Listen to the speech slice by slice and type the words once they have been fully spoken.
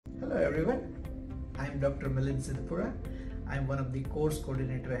everyone, I'm Dr. Milind Siddhpura. I'm one of the course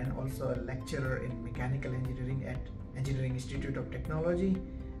coordinator and also a lecturer in mechanical engineering at Engineering Institute of Technology,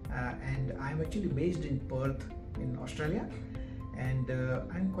 and I'm actually based in Perth in Australia, and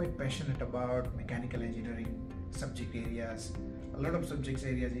I'm quite passionate about mechanical engineering subject areas, a lot of subject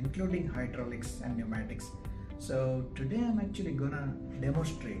areas including hydraulics and pneumatics. So today I'm actually gonna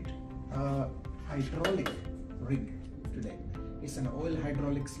demonstrate a hydraulic rig today. It's an oil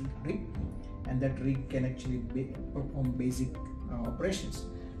hydraulics rig, and that rig can actually perform basic operations.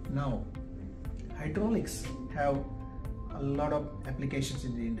 Now, hydraulics have a lot of applications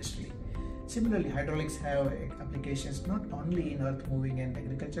in the industry. Similarly, hydraulics have applications not only in earth moving and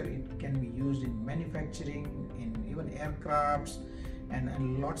agriculture, it can be used in manufacturing, in even aircrafts,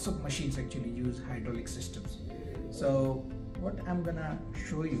 and lots of machines actually use hydraulic systems. So what I'm gonna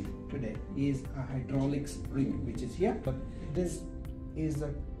show you today is a hydraulics rig, which is here. But this is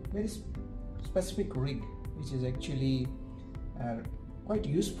a very specific rig which is actually quite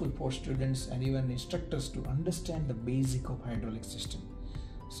useful for students and even instructors to understand the basic of hydraulic system.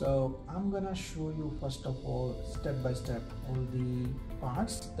 So I'm gonna show you first of all, step by step, all the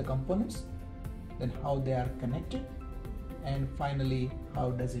parts, the components, then how they are connected, and finally how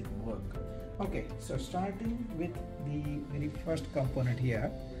does it work. Okay, so starting with the very first component here,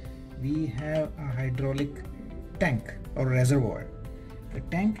 we have a hydraulic tank or reservoir. The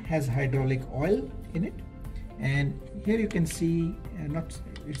tank has hydraulic oil in it, and here you can see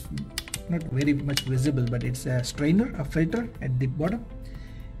it's not very much visible, but it's a strainer, a filter at the bottom,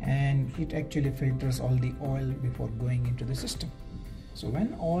 and it actually filters all the oil before going into the system. So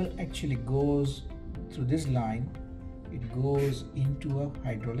when oil actually goes through this line, it goes into a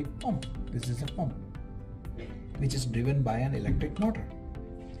hydraulic pump. This is a pump which is driven by an electric motor.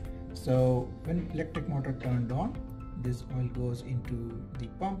 So when electric motor turned on, this oil goes into the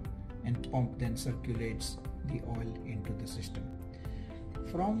pump, and pump then circulates the oil into the system.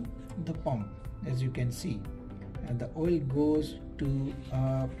 From the pump, as you can see, the oil goes to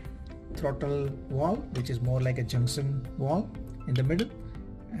a throttle valve, which is more like a junction valve in the middle,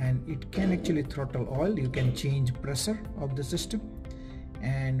 and it can actually throttle oil. You can change pressure of the system,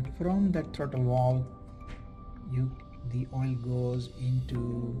 and from that throttle valve the oil goes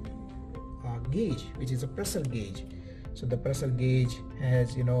into a gauge, which is a pressure gauge. So the pressure gauge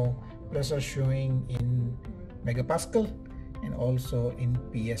has pressure showing in megapascal and also in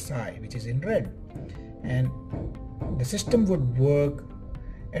psi, which is in red, and the system would work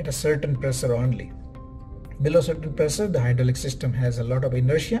at a certain pressure only. Below certain pressure, the hydraulic system has a lot of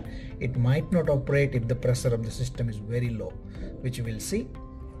inertia. It might not operate if the pressure of the system is very low, which you will see.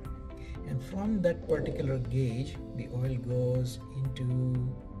 And from that particular gauge, the oil goes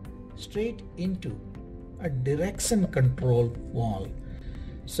straight into a direction control valve.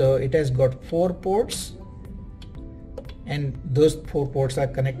 So it has got 4 ports, and those 4 ports are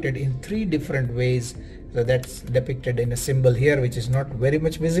connected in 3 different ways. So that's depicted in a symbol here, which is not very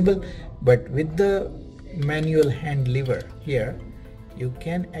much visible, but with the manual hand lever here, you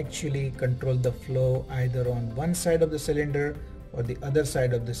can actually control the flow either on one side of the cylinder or the other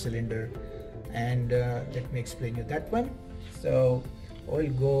side of the cylinder. And let me explain you that one. So oil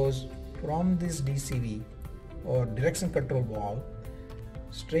goes from this DCV or direction control valve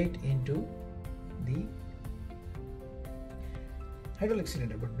straight into the hydraulic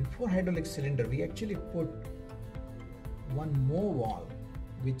cylinder. But before hydraulic cylinder, we actually put one more valve,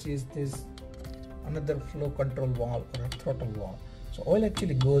 which is this another flow control valve or a throttle valve. So oil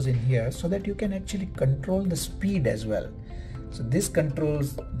actually goes in here so that you can actually control the speed as well. So this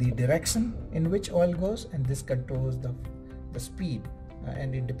controls the direction in which oil goes, and this controls the speed,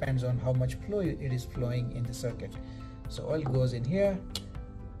 and it depends on how much flow it is flowing in the circuit. So oil goes in here,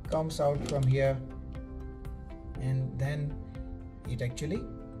 comes out from here, and then it actually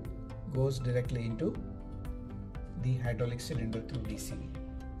goes directly into the hydraulic cylinder through DCV,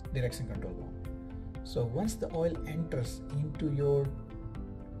 direction control valve. So once the oil enters into your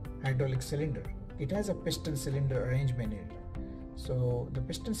hydraulic cylinder, it has a piston cylinder arrangement in it. So the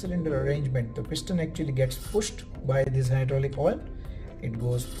piston cylinder arrangement, the piston actually gets pushed by this hydraulic oil. It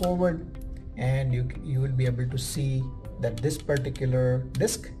goes forward, and you will be able to see that this particular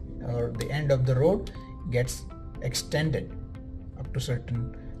disc or the end of the rod gets extended up to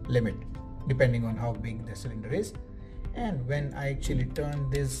certain limit depending on how big the cylinder is. And when I actually turn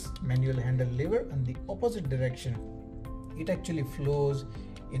this manual handle lever in the opposite direction, it actually flows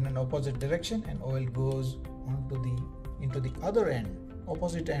in an opposite direction, and oil goes into the other end,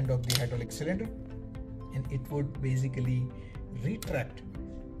 opposite end of the hydraulic cylinder, and it would basically retract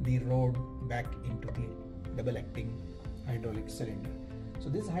the rod back into the double acting hydraulic cylinder. So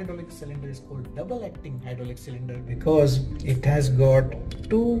this hydraulic cylinder is called double acting hydraulic cylinder because it has got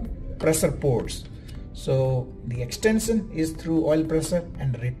two pressure ports. So the extension is through oil pressure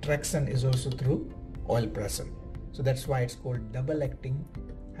and retraction is also through oil pressure. So that's why it's called double acting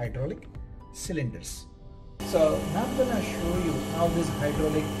hydraulic cylinders. So now I'm gonna show you how this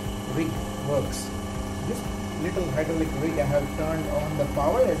hydraulic rig works. This little hydraulic rig, I have turned on the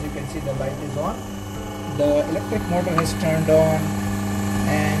power. As you can see, the light is on. The electric motor has turned on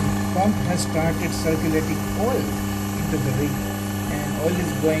and pump has started circulating oil into the rig, and oil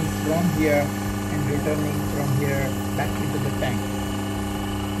is going from here and returning from here back into the tank.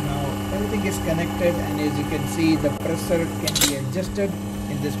 Now everything is connected, and as you can see, the pressure can be adjusted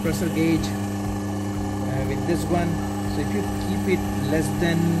in this pressure gauge with this one. So if you keep it less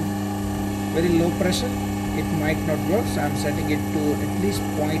than very low pressure, it might not work. So I'm setting it to at least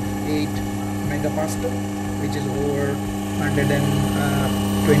 0.8 megapascal, which is over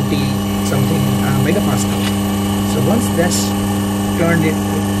 120 something megapascal. So once that's turned it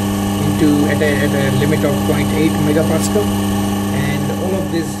into at a limit of 0.8 megapascal, and all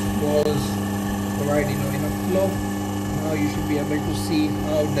of this was provide enough flow, now you should be able to see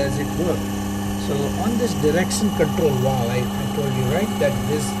how does it work. So on this direction control valve, I told you, right, that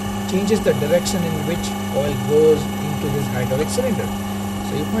this changes the direction in which oil goes into this hydraulic cylinder.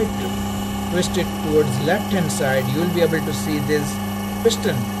 So if I twist it towards left hand side, you will be able to see this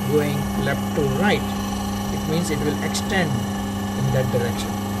piston going left to right. It means it will extend in that direction.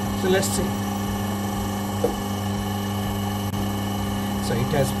 So let's see. So it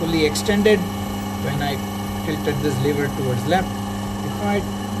has fully extended when I tilted this lever towards left. If I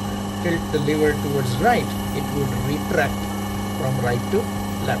tilt the lever towards right, it would retract from right to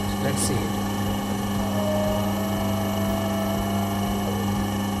left. Let's see it.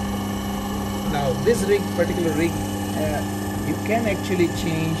 Now this particular rig, you can actually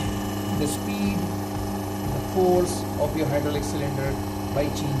change the speed, the force of your hydraulic cylinder by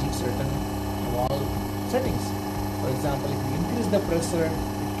changing certain valve settings. For example, if you increase the pressure,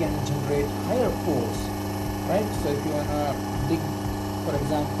 it can generate higher force, right? So if you want to dig, for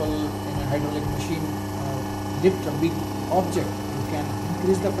example, in a hydraulic machine, lift a big object, you can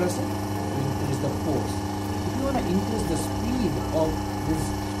increase the pressure to increase the force. If you want to increase the speed of this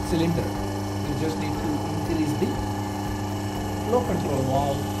cylinder, you just need to increase the flow control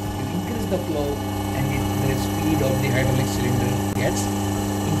valve. You increase the flow, and the speed of the hydraulic cylinder gets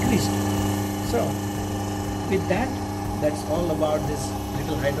increased. So with that, that's all about this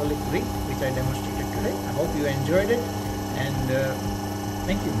little hydraulic rig which I demonstrated today. I hope you enjoyed it, and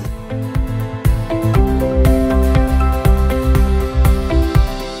thank you.